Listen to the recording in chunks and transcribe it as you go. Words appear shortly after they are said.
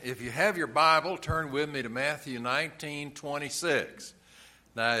If you have your Bible, turn with me to Matthew 19:26.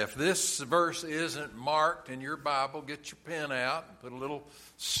 Now, if this verse isn't marked in your Bible, get your pen out and put a little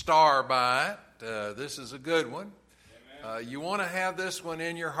star by it. This is a good one. You want to have this one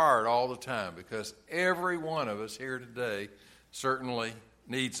in your heart all the time because every one of us here today certainly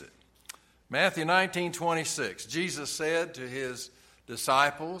needs it. Matthew 19:26, Jesus said to his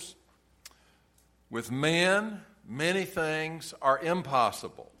disciples, "With men, many things are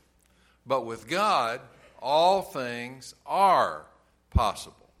impossible, but with God, all things are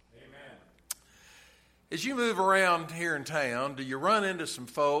possible." Amen. As you move around here in town, do you run into some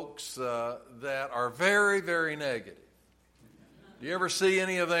folks that are very, very negative? Do you ever see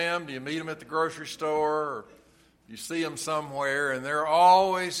any of them? Do you meet them at the grocery store? Or you see them somewhere, and they're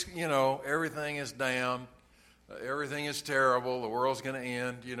always, everything is down. Everything is terrible. The world's going to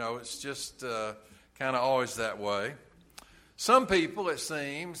end. It's just kind of always that way. Some people, it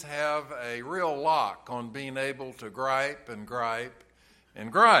seems, have a real lock on being able to gripe and gripe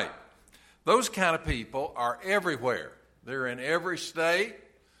and gripe. Those kind of people are everywhere. They're in every state.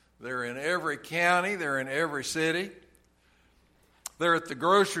 They're in every county. They're in every city. They're at the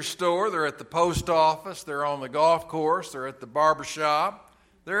grocery store. They're at the post office. They're on the golf course. They're at the barbershop.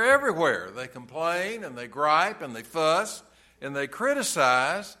 They're everywhere. They complain and they gripe and they fuss and they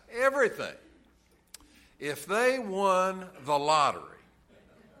criticize everything. If they won the lottery,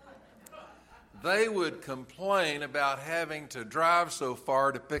 they would complain about having to drive so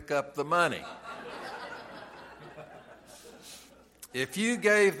far to pick up the money. If you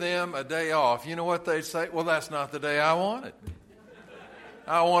gave them a day off, you know what they'd say? Well, that's not the day I wanted.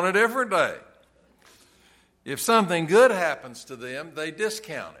 I want a different day. If something good happens to them, they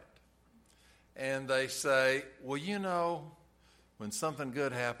discount it. And they say, well, when something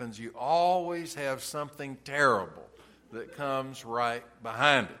good happens, you always have something terrible that comes right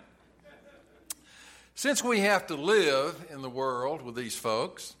behind it. Since we have to live in the world with these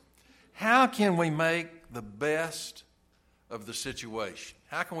folks, how can we make the best of the situation?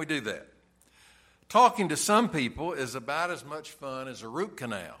 How can we do that? Talking to some people is about as much fun as a root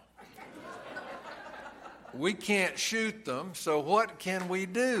canal. We can't shoot them, so what can we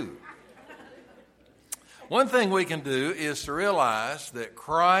do? One thing we can do is to realize that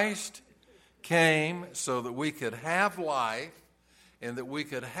Christ came so that we could have life and that we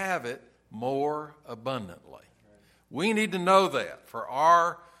could have it more abundantly. We need to know that for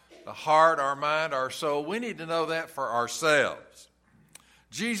our heart, our mind, our soul. We need to know that for ourselves.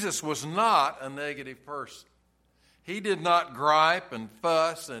 Jesus was not a negative person. He did not gripe and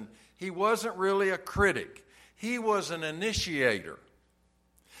fuss, and he wasn't really a critic. He was an initiator.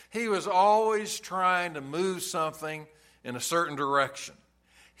 He was always trying to move something in a certain direction.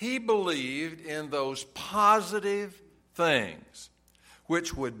 He believed in those positive things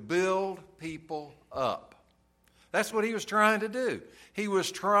which would build people up. That's what he was trying to do. He was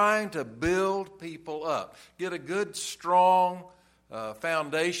trying to build people up. Get a good, strong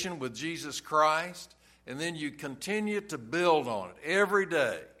foundation with Jesus Christ, and then you continue to build on it every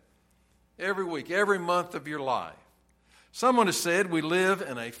day, every week, every month of your life. Someone has said we live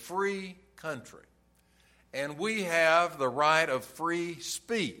in a free country, and we have the right of free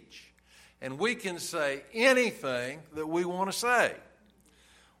speech, and we can say anything that we want to say.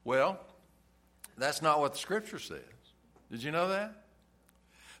 Well, that's not what the Scripture says. Did you know that?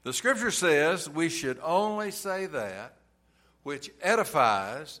 The Scripture says we should only say that which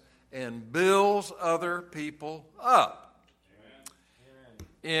edifies and builds other people up.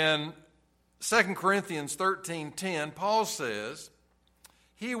 Amen. In 2 Corinthians 13:10, Paul says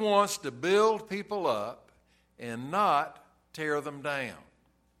he wants to build people up and not tear them down.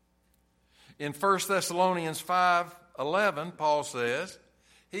 In 1 Thessalonians 5:11, Paul says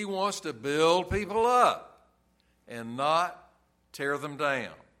he wants to build people up and not tear them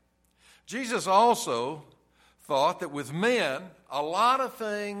down. Jesus also thought that with men, a lot of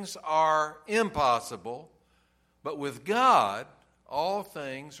things are impossible, but with God, all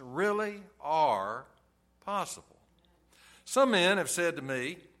things really are possible. Some men have said to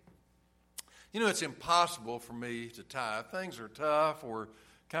me, it's impossible for me to tithe. Things are tough. We're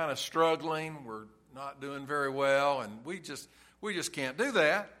kind of struggling. We're not doing very well, and we just can't do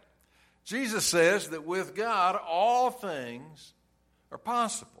that. Jesus says that with God, all things are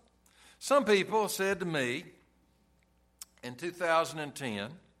possible. Some people said to me in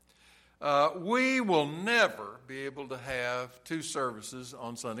 2010, we will never be able to have two services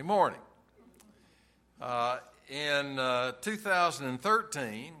on Sunday morning. In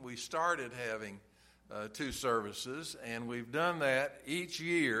 2013, we started having two services, and we've done that each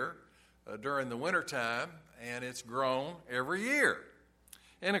year during the wintertime, and it's grown every year.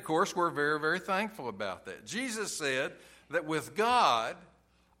 And, of course, we're very, very thankful about that. Jesus said that with God,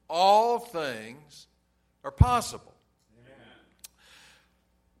 all things are possible. Amen.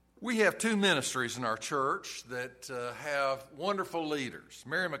 We have two ministries in our church that have wonderful leaders.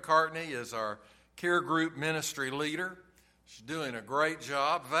 Mary McCartney is our care group ministry leader. She's doing a great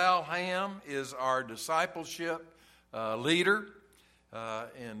job. Val Ham is our discipleship leader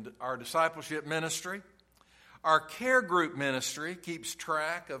in our discipleship ministry. Our care group ministry keeps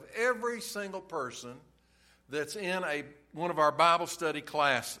track of every single person that's in one of our Bible study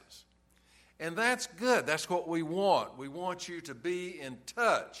classes. And that's good. That's what we want. We want you to be in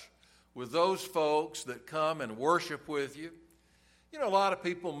touch with those folks that come and worship with you. You know, a lot of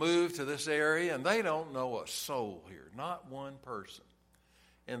people move to this area and they don't know a soul here, not one person.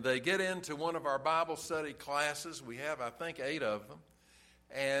 And they get into one of our Bible study classes. We have, I think, 8 of them.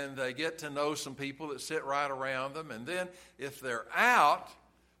 And they get to know some people that sit right around them. And then if they're out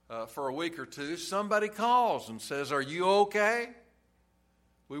for a week or two, somebody calls and says, "Are you okay?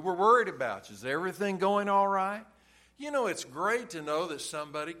 We were worried about you. Is everything going all right?" You know, it's great to know that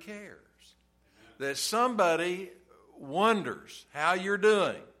somebody cares, that somebody wonders how you're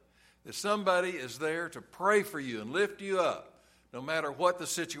doing, that somebody is there to pray for you and lift you up, no matter what the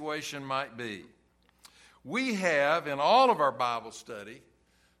situation might be. We have in all of our Bible study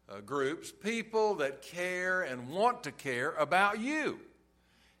groups people that care and want to care about you.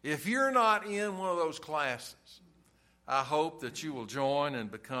 If you're not in one of those classes, I hope that you will join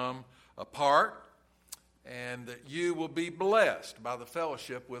and become a part, and that you will be blessed by the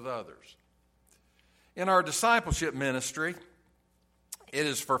fellowship with others. In our discipleship ministry, it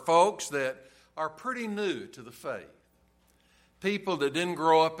is for folks that are pretty new to the faith. People that didn't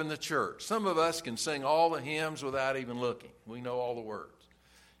grow up in the church. Some of us can sing all the hymns without even looking. We know all the words.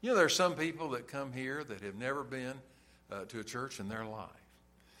 You know, there are some people that come here that have never been to a church in their life.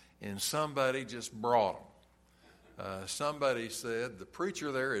 And somebody just brought them. Somebody said, "The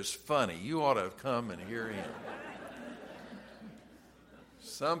preacher there is funny. You ought to have come and hear him."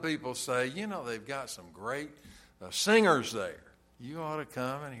 Some people say, "You know, they've got some great singers there. You ought to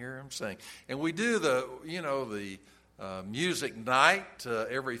come and hear them sing." And we do the music night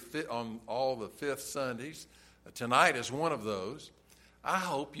on all the 5th Sundays. Tonight is one of those. I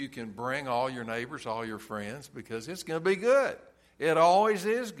hope you can bring all your neighbors, all your friends, because it's going to be good. It always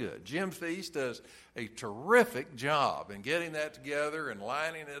is good. Jim Feast does a terrific job in getting that together and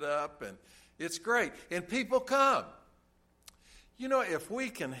lining it up, and it's great. And people come. You know, if we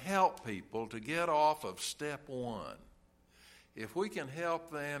can help people to get off of step 1, if we can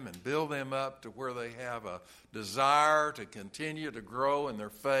help them and build them up to where they have a desire to continue to grow in their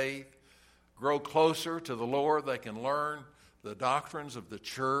faith, grow closer to the Lord, they can learn the doctrines of the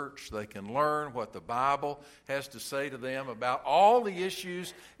church. They can learn what the Bible has to say to them about all the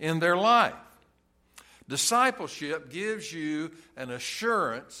issues in their life. Discipleship gives you an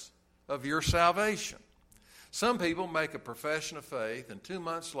assurance of your salvation. Some people make a profession of faith, and 2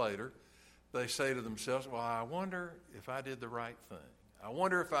 months later, they say to themselves, "Well, I wonder if I did the right thing. I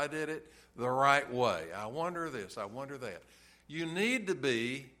wonder if I did it the right way. I wonder this, I wonder that." You need to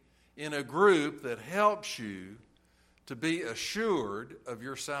be in a group that helps you to be assured of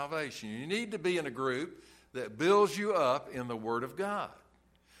your salvation. You need to be in a group that builds you up in the Word of God.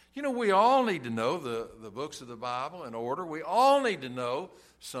 You know, we all need to know the books of the Bible in order. We all need to know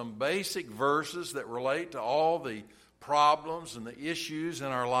some basic verses that relate to all the problems and the issues in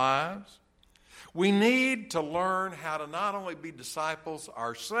our lives. We need to learn how to not only be disciples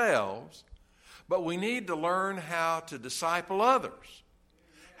ourselves, but we need to learn how to disciple others,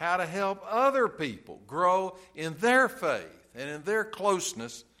 how to help other people grow in their faith and in their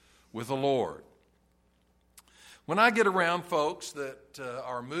closeness with the Lord. When I get around folks that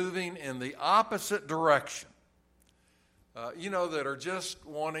are moving in the opposite direction, that are just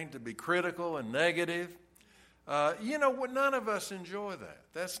wanting to be critical and negative, none of us enjoy that.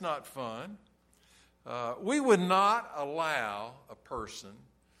 That's not fun. We would not allow a person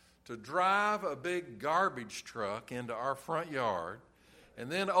to drive a big garbage truck into our front yard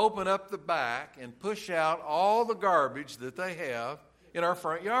and then open up the back and push out all the garbage that they have in our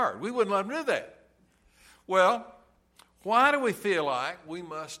front yard. We wouldn't let them do that. Well, why do we feel like we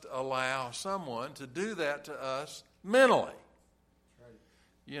must allow someone to do that to us mentally?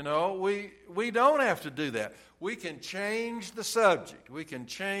 You know, we don't have to do that. We can change the subject. We can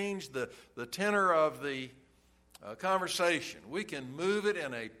change the tenor of the conversation. We can move it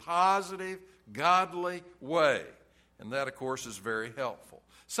in a positive, godly way. And that, of course, is very helpful.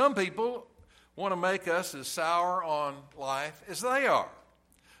 Some people want to make us as sour on life as they are.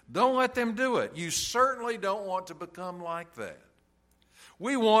 Don't let them do it. You certainly don't want to become like that.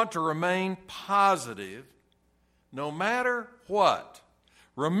 We want to remain positive no matter what.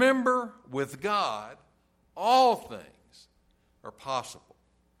 Remember, with God, all things are possible.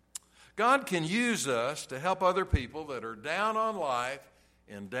 God can use us to help other people that are down on life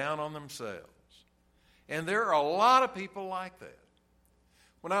and down on themselves. And there are a lot of people like that.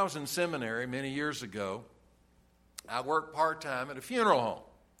 When I was in seminary many years ago, I worked part-time at a funeral home.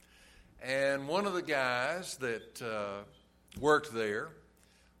 And one of the guys that worked there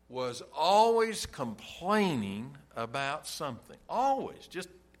was always complaining about something. Always. Just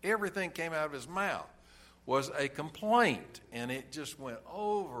everything came out of his mouth was a complaint. And it just went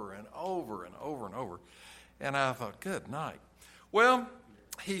over and over and over and over. And I thought, good night. Well,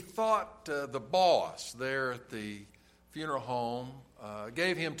 he thought the boss there at the funeral home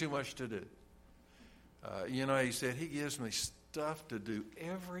gave him too much to do. He said, he gives me stuff to do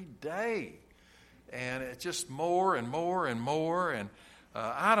every day. And it's just more and more and more. And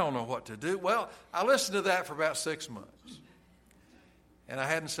I don't know what to do. Well, I listened to that for about 6 months. And I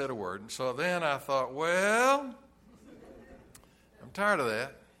hadn't said a word. And so then I thought, well, I'm tired of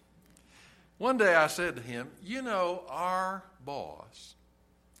that. One day I said to him, our boss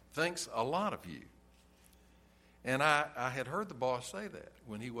thinks a lot of you. And I had heard the boss say that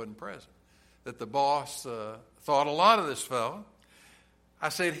when he wasn't present, that the boss thought a lot of this fellow. I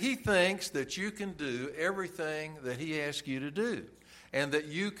said, he thinks that you can do everything that he asks you to do and that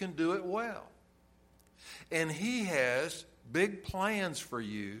you can do it well. And he has big plans for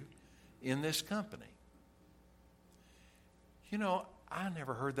you in this company. I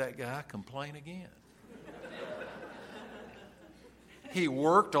never heard that guy complain again. He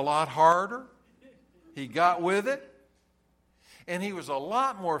worked a lot harder. He got with it. And he was a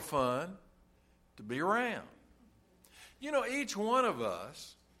lot more fun to be around. Each one of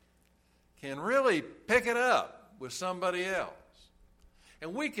us can really pick it up with somebody else.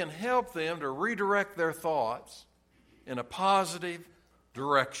 And we can help them to redirect their thoughts in a positive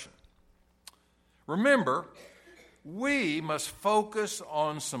direction. Remember, we must focus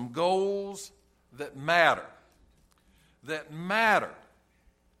on some goals that matter, that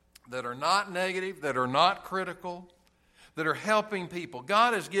are not negative, that are not critical, that are helping people.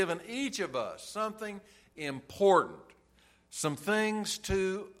 God has given each of us something important, some things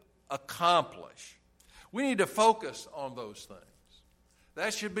to accomplish. We need to focus on those things.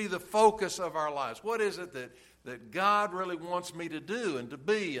 That should be the focus of our lives. What is it that God really wants me to do and to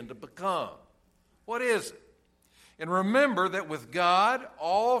be and to become? What is it? And remember that with God,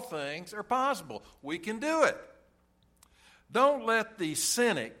 all things are possible. We can do it. Don't let the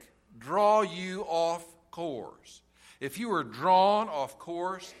cynic draw you off course. If you are drawn off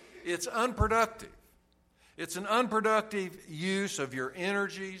course, it's unproductive. It's an unproductive use of your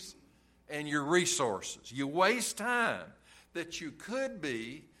energies and your resources. You waste time that you could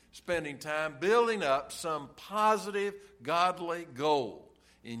be spending time building up some positive, godly goal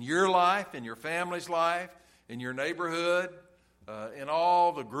in your life, in your family's life, in your neighborhood, in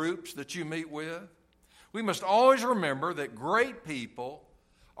all the groups that you meet with. We must always remember that great people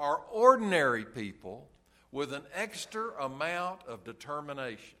are ordinary people with an extra amount of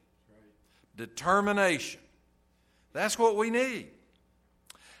determination. Determination. That's what we need.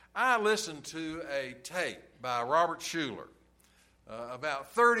 I listened to a tape by Robert Schuller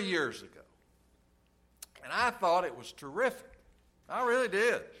about 30 years ago. And I thought it was terrific. I really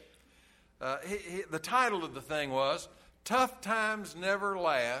did. The title of the thing was, Tough Times Never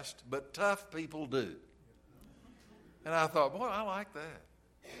Last, but Tough People Do. And I thought, boy, I like that.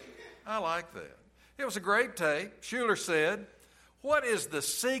 I like that. It was a great tape. Schuller said, what is the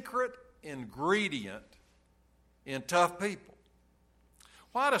secret ingredient in tough people?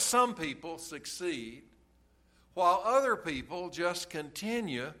 Why do some people succeed while other people just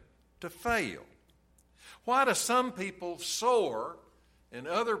continue to fail? Why do some people soar and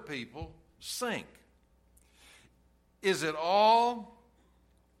other people sink? Is it all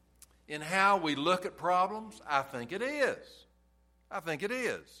in how we look at problems? I think it is. I think it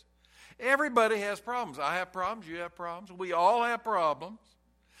is. Everybody has problems. I have problems. You have problems. We all have problems.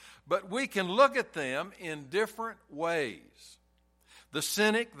 But we can look at them in different ways. The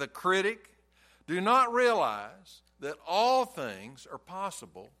cynic, the critic, do not realize that all things are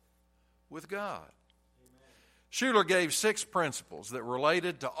possible with God. Schuller gave 6 principles that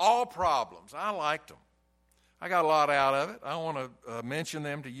related to all problems. I liked them. I got a lot out of it. I want to mention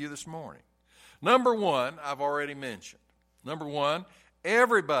them to you this morning. Number 1, I've already mentioned. Number 1,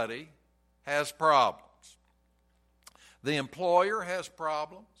 everybody has problems. The employer has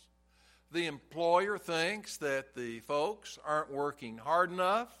problems. The employer thinks that the folks aren't working hard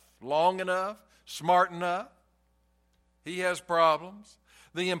enough, long enough, smart enough. He has problems.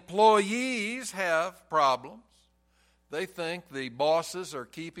 The employees have problems. They think the bosses are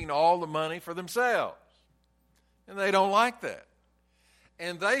keeping all the money for themselves, and they don't like that.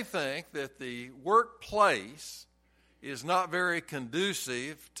 And they think that the workplace is not very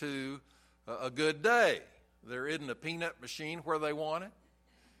conducive to a good day. There isn't a peanut machine where they want it.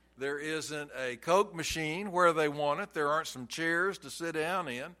 There isn't a Coke machine where they want it. There aren't some chairs to sit down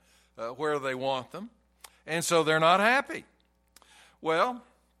in where they want them. And so they're not happy. Well,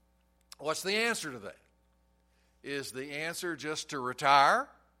 what's the answer to that? Is the answer just to retire?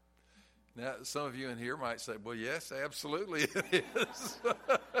 Now, some of you in here might say, well, yes, absolutely it is.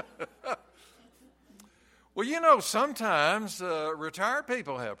 Well, sometimes retired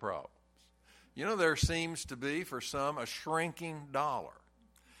people have problems. There seems to be, for some, a shrinking dollar.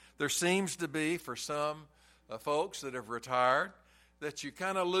 There seems to be, for some folks that have retired, that you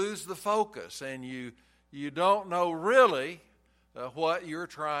kind of lose the focus and you don't know really what you're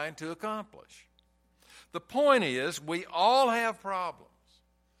trying to accomplish. The point is, we all have problems.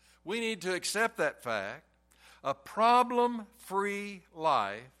 We need to accept that fact. A problem-free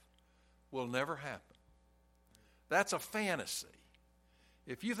life will never happen. That's a fantasy.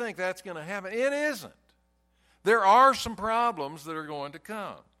 If you think that's going to happen, it isn't. There are some problems that are going to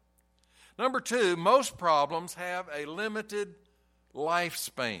come. Number two, most problems have a limited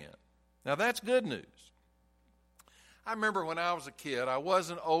lifespan. Now, that's good news. I remember when I was a kid, I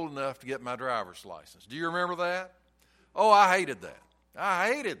wasn't old enough to get my driver's license. Do you remember that? Oh, I hated that.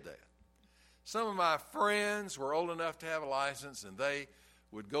 I hated that. Some of my friends were old enough to have a license, and they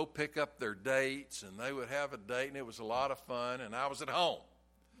would go pick up their dates, and they would have a date, and it was a lot of fun, and I was at home.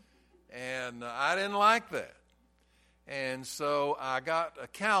 And I didn't like that. And so I got a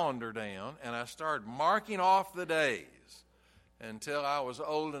calendar down, and I started marking off the days until I was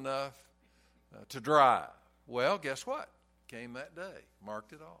old enough to drive. Well, guess what? Came that day.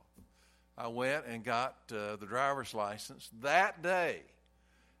 Marked it off. I went and got the driver's license that day,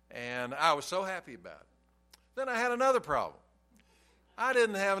 and I was so happy about it. Then I had another problem. I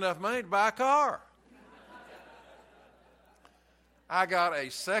didn't have enough money to buy a car. I got a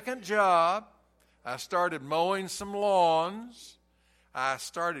second job. I started mowing some lawns. I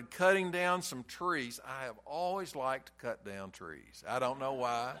started cutting down some trees. I have always liked to cut down trees. I don't know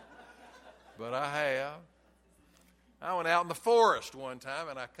why, but I have. I went out in the forest one time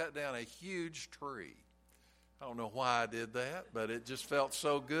and I cut down a huge tree. I don't know why I did that, but it just felt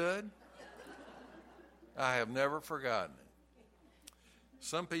so good. I have never forgotten it.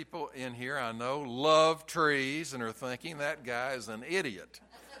 Some people in here I know love trees and are thinking that guy is an idiot.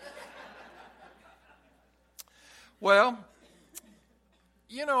 Well,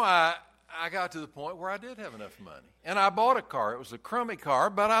 I got to the point where I did have enough money. And I bought a car. It was a crummy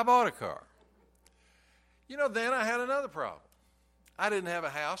car, but I bought a car. Then I had another problem. I didn't have a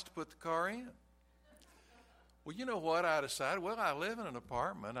house to put the car in. Well, you know what I decided? Well, I live in an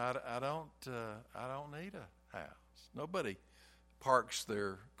apartment. I don't need a house. Nobody parks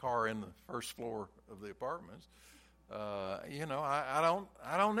their car in the first floor of the apartments. I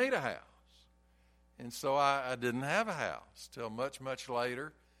don't need a house. And so I didn't have a house till much, much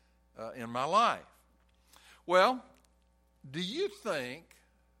later in my life. Well, do you think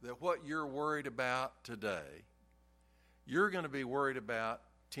that what you're worried about today, you're going to be worried about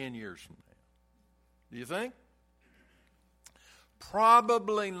 10 years from now? Do you think?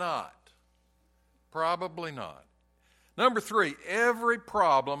 Probably not. Probably not. Number three, every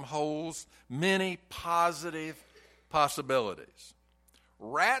problem holds many positive possibilities.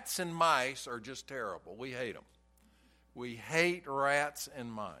 Rats and mice are just terrible. We hate them. We hate rats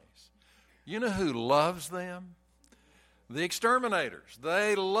and mice. You know who loves them? The exterminators.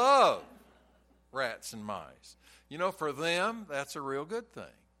 They love rats and mice. For them, that's a real good thing.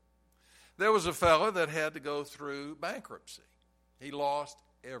 There was a fellow that had to go through bankruptcy. He lost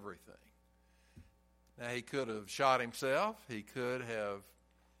everything. Now, he could have shot himself. He could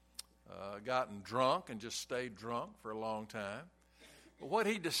have gotten drunk and just stayed drunk for a long time. But what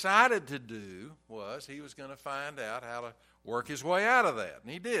he decided to do was he was going to find out how to work his way out of that.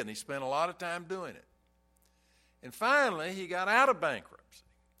 And he did. And he spent a lot of time doing it. And finally, he got out of bankruptcy.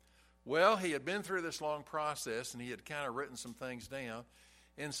 Well, he had been through this long process, and he had kind of written some things down.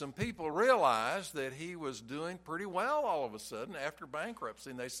 And some people realized that he was doing pretty well all of a sudden after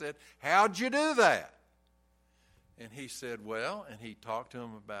bankruptcy. And they said, "How'd you do that?" And he said, well, and he talked to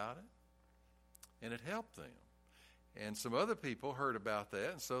them about it, and it helped them. And some other people heard about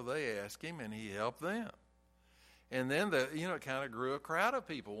that, and so they asked him, and he helped them. And then, it kind of grew a crowd of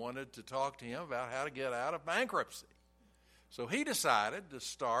people wanted to talk to him about how to get out of bankruptcy. So he decided to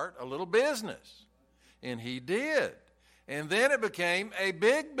start a little business, and he did. And then it became a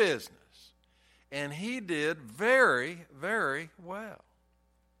big business. And he did very, very well.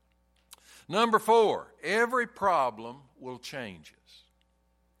 Number 4, every problem will change us.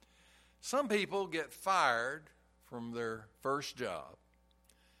 Some people get fired from their first job.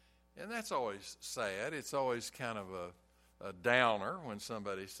 And that's always sad. It's always kind of a downer when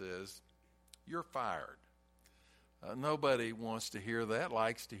somebody says, "You're fired." Nobody wants to hear that,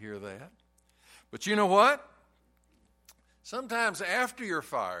 likes to hear that. But you know what? Sometimes after you're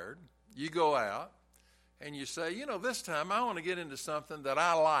fired, you go out and you say, this time I want to get into something that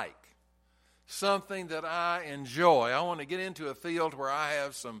I like, something that I enjoy. I want to get into a field where I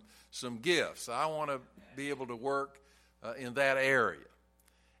have some gifts. I want to be able to work in that area.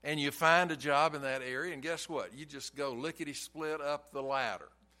 And you find a job in that area, and guess what? You just go lickety-split up the ladder,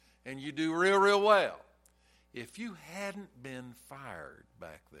 and you do real, real well. If you hadn't been fired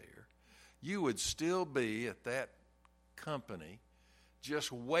back there, you would still be at that company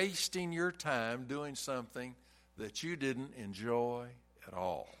just wasting your time doing something that you didn't enjoy at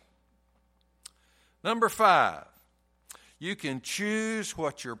all. Number 5, you can choose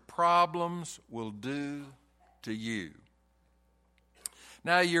what your problems will do to you.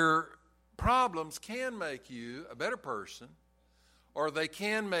 Now, your problems can make you a better person, or they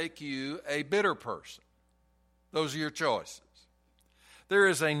can make you a bitter person. Those are your choices. There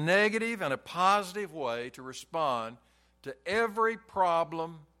is a negative and a positive way to respond to every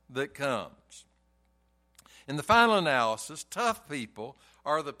problem that comes. In the final analysis, tough people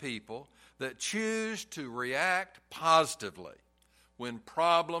are the people that choose to react positively when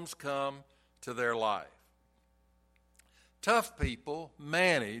problems come to their life. Tough people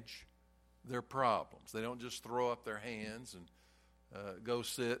manage their problems. They don't just throw up their hands and go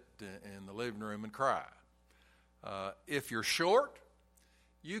sit in the living room and cry. If you're short,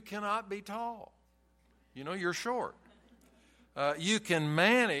 you cannot be tall. You're short. You can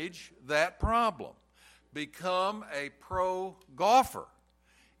manage that problem. Become a pro golfer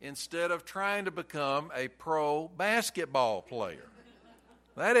instead of trying to become a pro basketball player.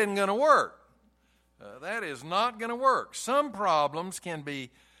 That isn't going to work. That is not going to work. Some problems can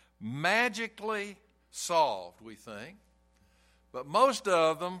be magically solved, we think, but most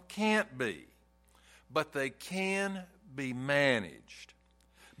of them can't be. But they can be managed.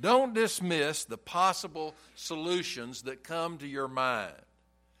 Don't dismiss the possible solutions that come to your mind.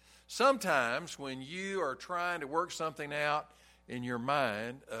 Sometimes when you are trying to work something out in your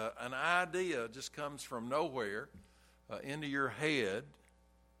mind, an idea just comes from nowhere into your head.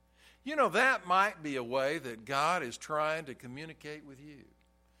 That might be a way that God is trying to communicate with you.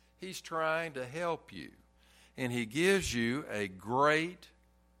 He's trying to help you. And He gives you a great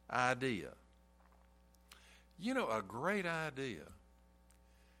idea. A great idea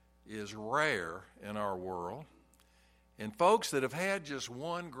is rare in our world. And folks that have had just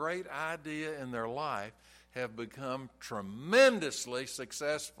one great idea in their life have become tremendously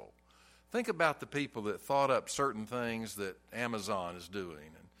successful. Think about the people that thought up certain things that Amazon is doing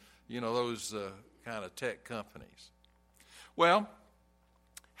and, those kind of tech companies. Well,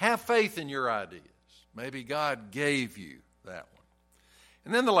 have faith in your ideas. Maybe God gave you that one.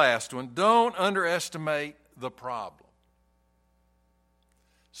 And then the last one, don't underestimate the problem.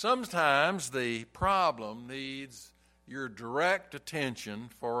 Sometimes the problem needs your direct attention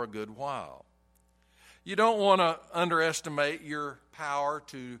for a good while. You don't want to underestimate your power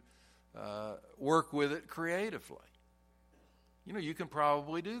to work with it creatively. You can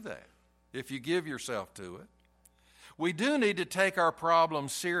probably do that if you give yourself to it. We do need to take our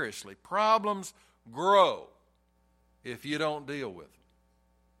problems seriously. Problems grow if you don't deal with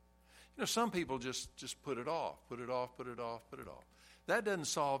them. Some people just put it off. That doesn't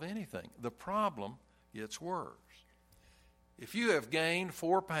solve anything. The problem gets worse. If you have gained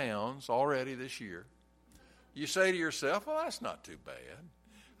 4 pounds already this year, you say to yourself, well, that's not too bad.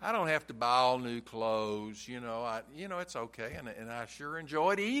 I don't have to buy all new clothes. It's okay. And I sure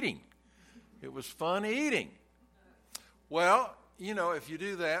enjoyed eating. It was fun eating. Well, if you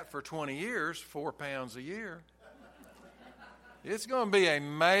do that for 20 years, 4 pounds a year, it's going to be a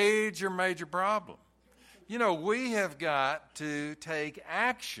major, major problem. We have got to take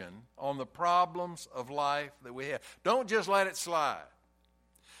action on the problems of life that we have. Don't just let it slide.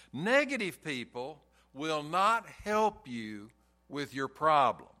 Negative people will not help you with your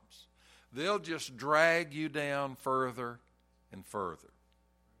problems. They'll just drag you down further and further.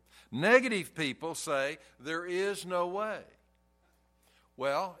 Negative people say, there is no way.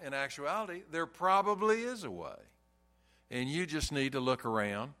 Well, in actuality, there probably is a way. And you just need to look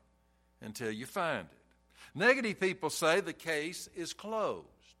around until you find it. Negative people say the case is closed.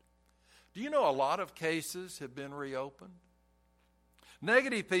 Do you know a lot of cases have been reopened?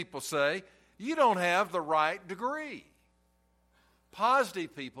 Negative people say, you don't have the right degree.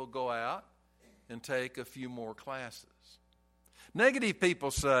 Positive people go out and take a few more classes. Negative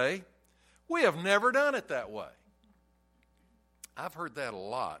people say, we have never done it that way. I've heard that a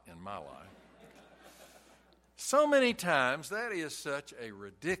lot in my life. So many times, that is such a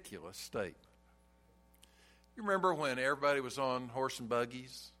ridiculous statement. You remember when everybody was on horse and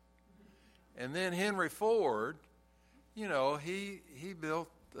buggies? And then Henry Ford, you know, he built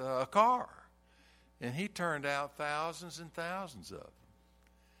a car. And he turned out thousands and thousands of them.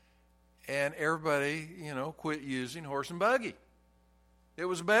 And everybody, you know, quit using horse and buggy. It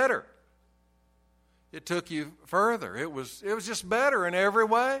was better. It took you further. It was just better in every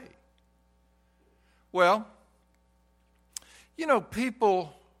way. Well, you know,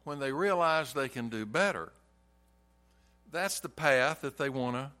 people, when they realize they can do better, that's the path that they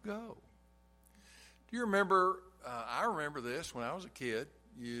want to go. Do you remember, I remember this when I was a kid,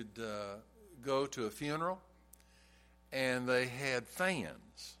 you'd go to a funeral and they had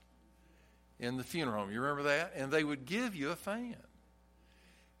fans in the funeral home. You remember that? And they would give you a fan.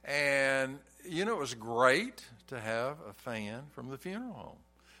 And, you know, it was great to have a fan from the funeral home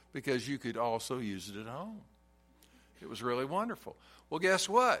because you could also use it at home. It was really wonderful. Well, guess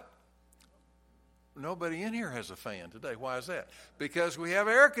what? Nobody in here has a fan today. Why is that? Because we have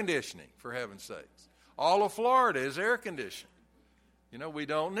air conditioning, for heaven's sakes. All of Florida is air conditioned. You know, we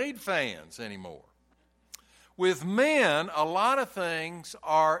don't need fans anymore. With men, a lot of things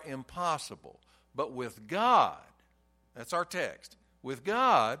are impossible. But with God, that's our text. With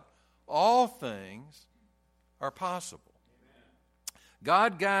God, all things are possible.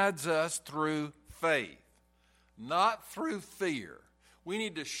 God guides us through faith, not through fear. We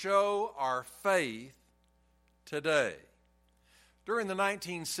need to show our faith today. During the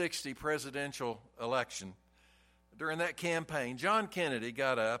 1960 presidential election, during that campaign, John Kennedy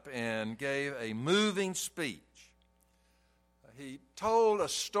got up and gave a moving speech. He told a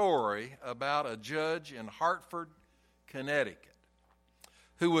story about a judge in Hartford, Connecticut,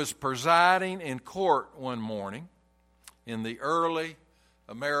 who was presiding in court one morning in the early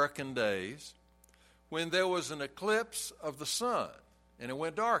American days when there was an eclipse of the sun and it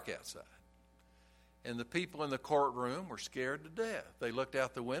went dark outside. And the people in the courtroom were scared to death. They looked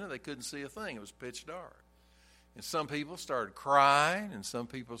out the window, they couldn't see a thing. It was pitch dark. And some people started crying, and some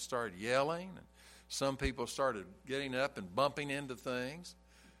people started yelling, and some people started getting up and bumping into things.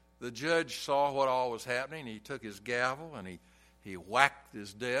 The judge saw what all was happening. He took his gavel and he whacked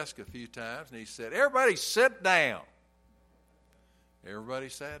his desk a few times, and he said, "Everybody sit down." Everybody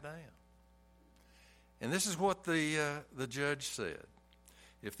sat down. And this is what the judge said.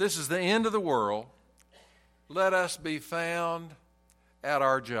 If this is the end of the world, let us be found at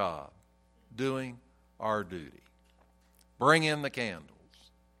our job, doing our duty. Bring in the candles.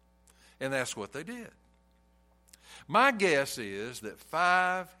 And that's what they did. My guess is that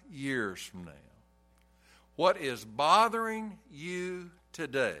 5 years from now, what is bothering you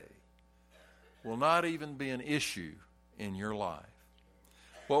today will not even be an issue in your life.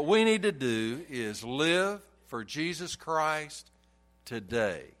 What we need to do is live for Jesus Christ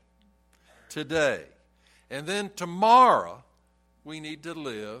today. Today. And then tomorrow, we need to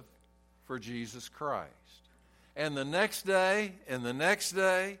live for Jesus Christ. And the next day, and the next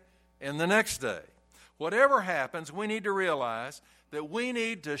day, and the next day. Whatever happens, we need to realize that we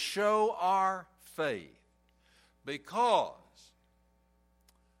need to show our faith, because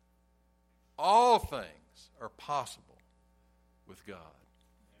all things are possible with God.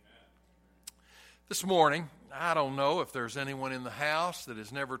 This morning, I don't know if there's anyone in the house that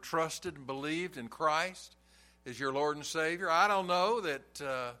has never trusted and believed in Christ as your Lord and Savior. I don't know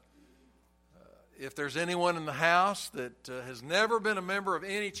that if there's anyone in the house that has never been a member of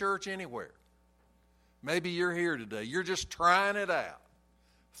any church anywhere. Maybe you're here today. You're just trying it out.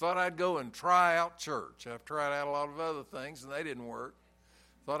 Thought I'd go and try out church. I've tried out a lot of other things and they didn't work.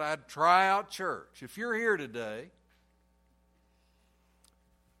 Thought I'd try out church. If you're here today,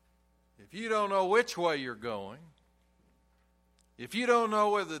 if you don't know which way you're going, if you don't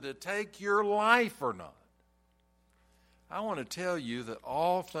know whether to take your life or not, I want to tell you that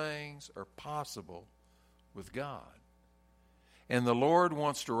all things are possible with God. And the Lord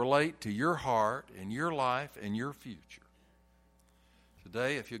wants to relate to your heart and your life and your future.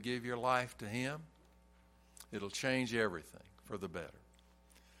 Today, if you'll give your life to Him, it'll change everything for the better.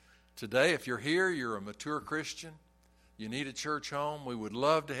 Today, if you're here, you're a mature Christian, you need a church home, we would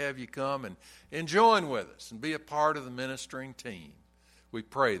love to have you come and join with us and be a part of the ministering team. We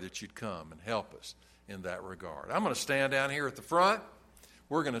pray that you'd come and help us in that regard. I'm going to stand down here at the front.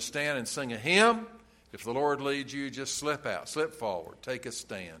 We're going to stand and sing a hymn. If the Lord leads you, just slip out, slip forward, take a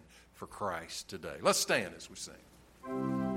stand for Christ today. Let's stand as we sing.